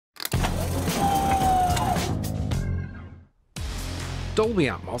Dolby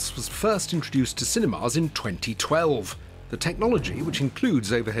Atmos was first introduced to cinemas in 2012. The technology, which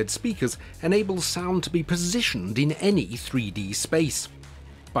includes overhead speakers, enables sound to be positioned in any 3D space.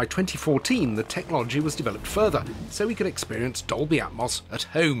 By 2014, the technology was developed further, so we could experience Dolby Atmos at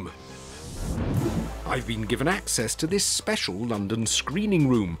home. I've been given access to this special London screening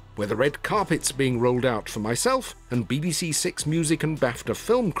room, where the red carpet's being rolled out for myself and BBC Six music and BAFTA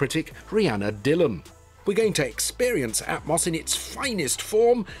film critic Rhianna Dillon. We're going to experience Atmos in its finest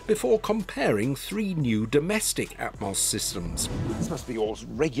form before comparing 3 new domestic Atmos systems. This must be your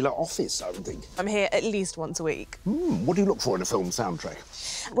regular office, I would think. I'm here at least once a week. What do you look for in a film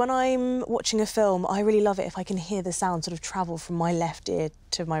soundtrack? When I'm watching a film, I really love it if I can hear the sound sort of travel from my left ear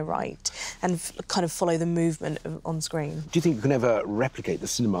to my right and kind of follow the movement on screen. Do you think you can ever replicate the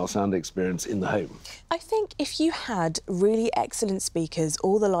cinema sound experience in the home? I think if you had really excellent speakers,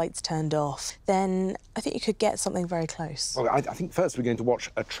 all the lights turned off, then I think you could get something very close. Well, I think first we're going to watch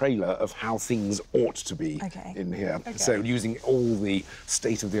a trailer of how things ought to be in here. Okay. So using all the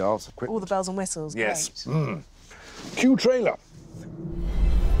state-of-the-art equipment. All the bells and whistles, yes. Great. Cue trailer.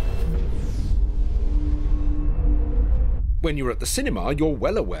 When you're at the cinema, you're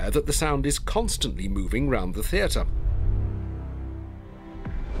well aware that the sound is constantly moving round the theatre.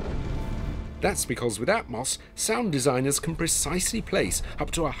 That's because with Atmos, sound designers can precisely place up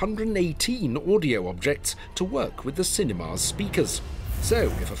to 118 audio objects to work with the cinema's speakers.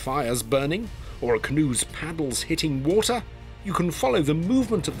 So, if a fire's burning, or a canoe's paddles hitting water, you can follow the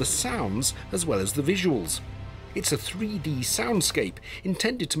movement of the sounds as well as the visuals. It's a 3D soundscape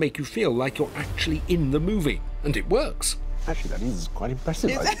intended to make you feel like you're actually in the movie, and it works. Actually, that is quite impressive.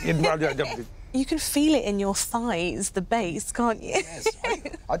 You can feel it in your thighs, the bass, can't you? Yes.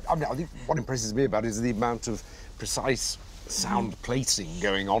 I think what impresses me about it is the amount of precise sound placing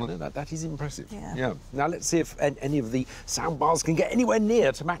going on. That is impressive. Yeah. Now, let's see if any of the soundbars can get anywhere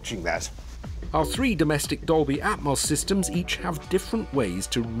near to matching that. Our 3 domestic Dolby Atmos systems each have different ways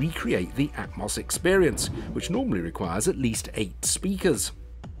to recreate the Atmos experience, which normally requires at least 8 speakers.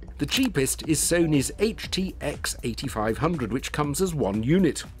 The cheapest is Sony's HTX8500, which comes as 1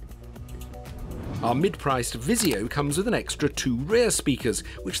 unit. Our mid-priced Vizio comes with an extra 2 rear speakers,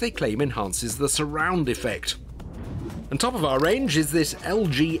 which they claim enhances the surround effect. On top of our range is this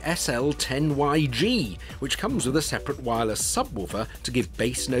LG SL10YG, which comes with a separate wireless subwoofer to give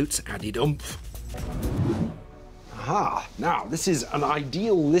bass notes added oomph. Aha! Now, this is an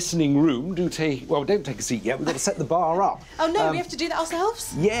ideal listening room. Don't take a seat yet. We've got to set the bar up. Oh, no, we have to do that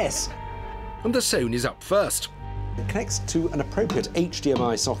ourselves? Yes. And the Sony's up first. It connects to an appropriate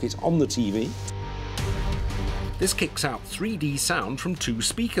HDMI socket on the TV. This kicks out 3D sound from 2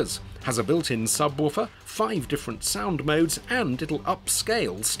 speakers, has a built-in subwoofer, 5 different sound modes, and it'll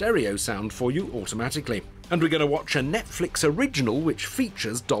upscale stereo sound for you automatically. And we're going to watch a Netflix original which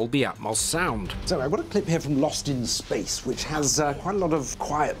features Dolby Atmos sound. So I've got a clip here from Lost in Space, which has quite a lot of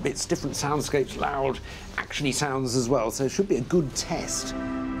quiet bits, different soundscapes, loud, actiony sounds as well, so it should be a good test.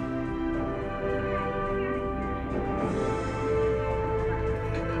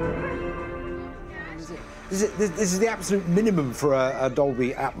 This is the absolute minimum for a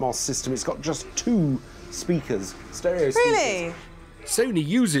Dolby Atmos system. It's got just 2 speakers, stereo speakers. Really? Sony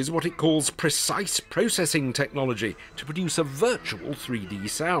uses what it calls precise processing technology to produce a virtual 3D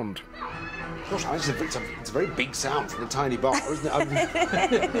sound. Gosh, it's a very big sound for a tiny bar, isn't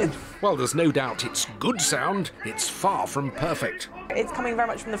it? Well, there's no doubt it's good sound. It's far from perfect. It's coming very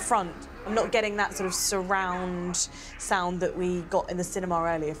much from the front. I'm not getting that sort of surround sound that we got in the cinema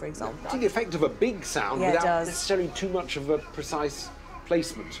earlier, for example. See the effect of a big sound without necessarily too much of a precise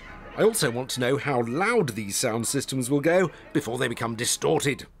placement. I also want to know how loud these sound systems will go before they become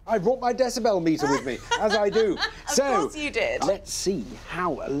distorted. I brought my decibel meter with me, as I do. Of course you did. Let's see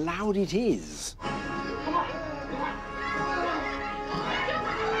how loud it is.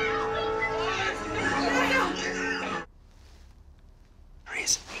 There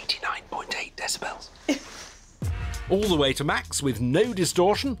is 89.8 decibels. All the way to max with no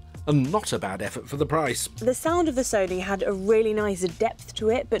distortion and not a bad effort for the price. The sound of the Sony had a really nice depth to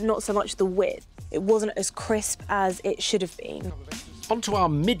it, but not so much the width. It wasn't as crisp as it should have been. Onto our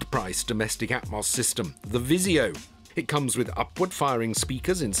mid-price domestic Atmos system, the Vizio. It comes with upward-firing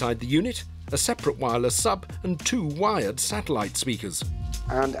speakers inside the unit, a separate wireless sub and 2 wired satellite speakers.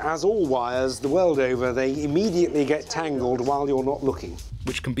 And as all wires, the world over, they immediately get tangled while you're not looking.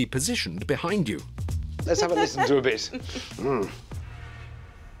 Which can be positioned behind you. Let's have a listen to a bit.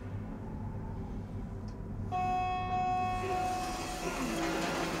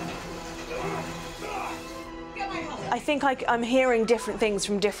 I think I'm hearing different things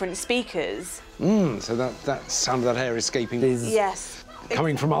from different speakers. So that sound of that hair escaping is... Yes.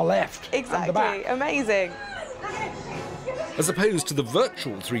 coming from our left and the Exactly, back. amazing. As opposed to the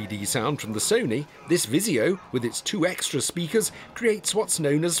virtual 3D sound from the Sony, this Vizio, with its 2 extra speakers, creates what's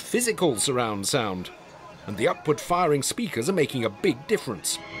known as physical surround sound. And the upward-firing speakers are making a big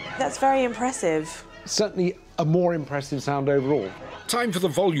difference. That's very impressive. Certainly a more impressive sound overall. Time for the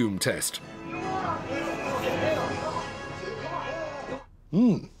volume test.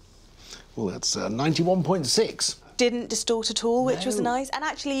 Well, that's 91.6. Didn't distort at all, which was nice. And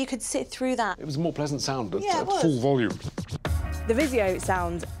actually, you could sit through that. It was a more pleasant sound at, Yeah, it at was. full volume. The Vizio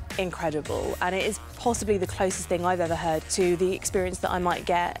sounds incredible, and it is possibly the closest thing I've ever heard to the experience that I might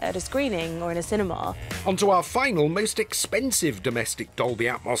get at a screening or in a cinema. On to our final, most expensive domestic Dolby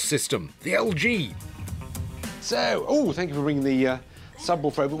Atmos system, the LG. So, thank you for bringing the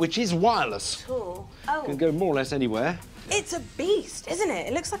subwoofer over, which is wireless. Cool. Can go more or less anywhere. It's a beast, isn't it?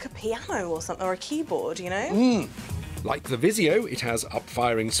 It looks like a piano or something, or a keyboard, you know? Like the Vizio, it has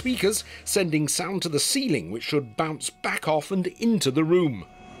up-firing speakers, sending sound to the ceiling, which should bounce back off and into the room.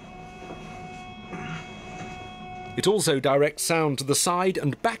 It also directs sound to the side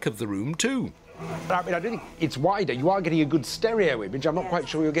and back of the room too. But I mean, I do think it's wider. You are getting a good stereo image. I'm not quite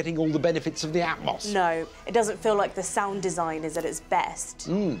sure you're getting all the benefits of the Atmos. No, it doesn't feel like the sound design is at its best.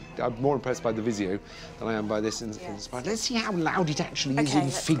 I'm more impressed by the Vizio than I am by this. Let's see how loud it actually is Okay, in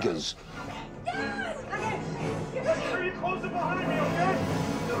let's figures.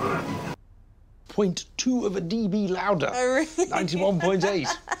 0.2 of a dB louder. Oh, really? 91.8.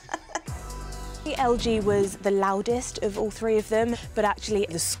 The LG was the loudest of all 3 of them, but actually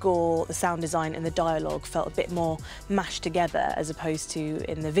the score, the sound design and the dialogue felt a bit more mashed together as opposed to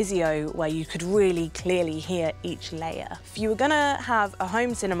in the Vizio, where you could really clearly hear each layer. If you were gonna have a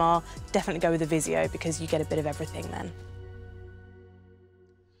home cinema, definitely go with the Vizio because you get a bit of everything then.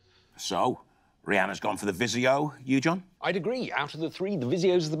 So, Rihanna's gone for the Vizio. You, John? I'd agree. Out of the 3, the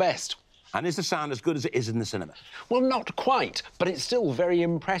Vizio's the best. And is the sound as good as it is in the cinema? Well, not quite, but it's still very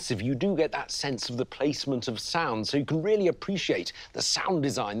impressive. You do get that sense of the placement of sound, so you can really appreciate the sound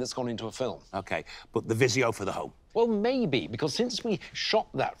design that's gone into a film. OK, but the Vizio for the home? Well, maybe, because since we shot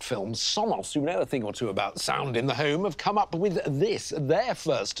that film, Sonos, who know a thing or two about sound in the home, have come up with this, their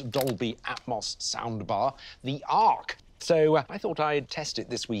first Dolby Atmos soundbar, the Arc. So I thought I'd test it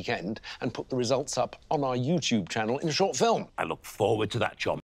this weekend and put the results up on our YouTube channel in a short film. I look forward to that,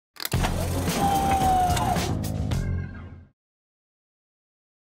 John.